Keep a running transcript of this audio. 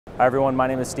Hi everyone, my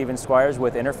name is Steven Squires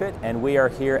with Interfit, and we are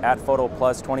here at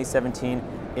Photoplus 2017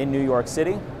 in New York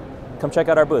City. Come check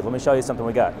out our booth. Let me show you something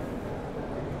we got.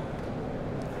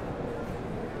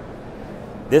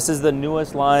 This is the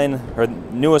newest line, or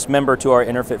newest member to our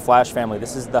Interfit Flash family.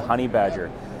 This is the Honey Badger.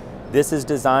 This is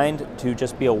designed to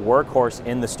just be a workhorse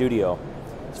in the studio.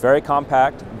 It's very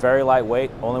compact, very lightweight,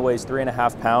 only weighs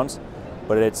 3.5 pounds,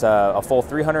 but it's a full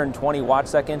 320 watt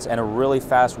seconds and a really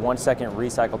fast 1 second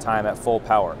recycle time at full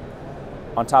power.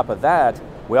 On top of that,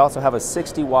 we also have a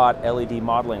 60 watt LED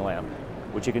modeling lamp,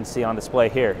 which you can see on display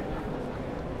here.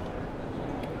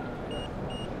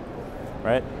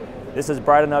 Right? This is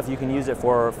bright enough you can use it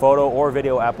for photo or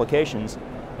video applications.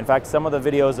 In fact, some of the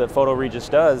videos that Photo Regis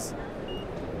does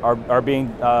are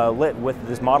being lit with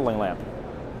this modeling lamp.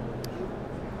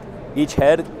 Each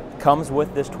head comes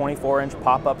with this 24-inch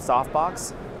pop-up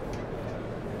softbox.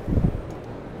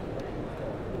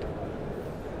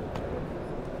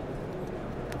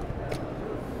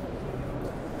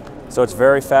 So it's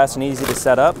very fast and easy to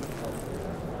set up.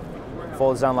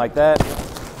 Folds down like that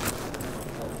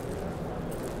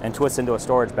and twists into a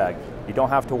storage bag. You don't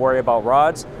have to worry about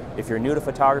rods. If you're new to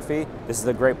photography, this is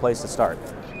a great place to start.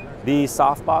 The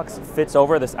softbox fits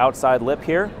over this outside lip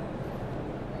here.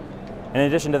 In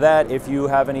addition to that, if you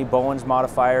have any Bowens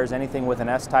modifiers, anything with an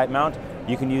S-type mount,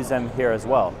 you can use them here as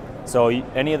well. So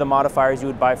any of the modifiers you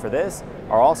would buy for this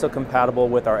are also compatible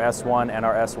with our S1 and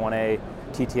our S1A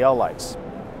TTL lights.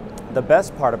 The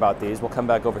best part about these, we'll come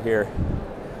back over here,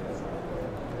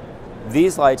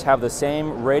 these lights have the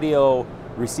same radio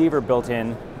receiver built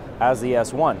in as the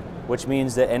S1, which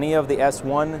means that any of the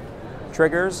S1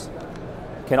 triggers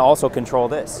can also control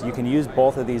this. You can use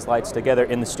both of these lights together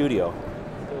in the studio.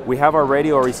 We have our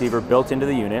radio receiver built into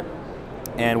the unit,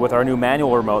 and with our new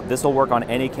manual remote, this will work on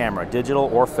any camera, digital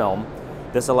or film.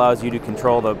 This allows you to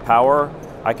control the power.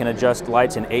 I can adjust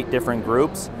lights in 8 different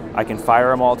groups. I can fire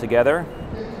them all together.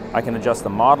 I can adjust the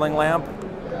modeling lamp.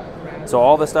 So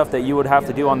all the stuff that you would have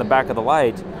to do on the back of the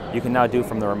light, you can now do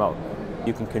from the remote.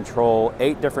 You can control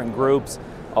 8 different groups,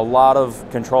 a lot of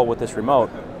control with this remote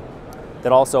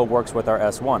that also works with our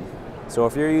S1. So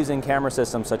if you're using camera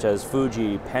systems such as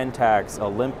Fuji, Pentax,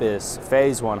 Olympus,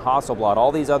 Phase One, Hasselblad,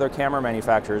 all these other camera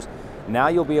manufacturers, now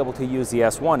you'll be able to use the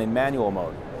S1 in manual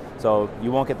mode. So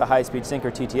you won't get the high-speed sync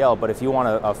or TTL, but if you want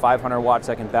a 500 watt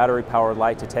second battery powered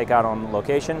light to take out on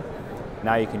location,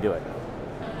 now you can do it.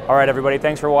 All right, everybody,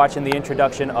 thanks for watching the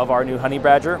introduction of our new Honey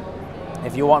Badger.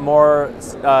 If you want more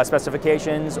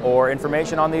specifications or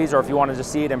information on these, or if you want to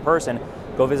just see it in person,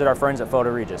 go visit our friends at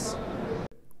Photo Regis.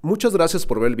 Muchas gracias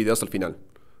por ver el video hasta el final.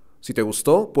 Si te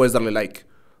gustó, puedes darle like.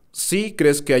 Si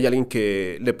crees que hay alguien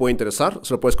que le puede interesar,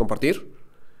 se lo puedes compartir.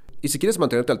 Y si quieres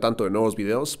mantenerte al tanto de nuevos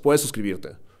videos, puedes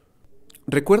suscribirte.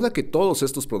 Recuerda que todos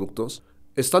estos productos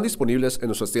están disponibles en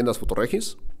nuestras tiendas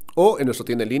Photoregis o en nuestra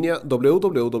tienda en línea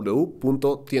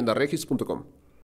www.tiendaregis.com.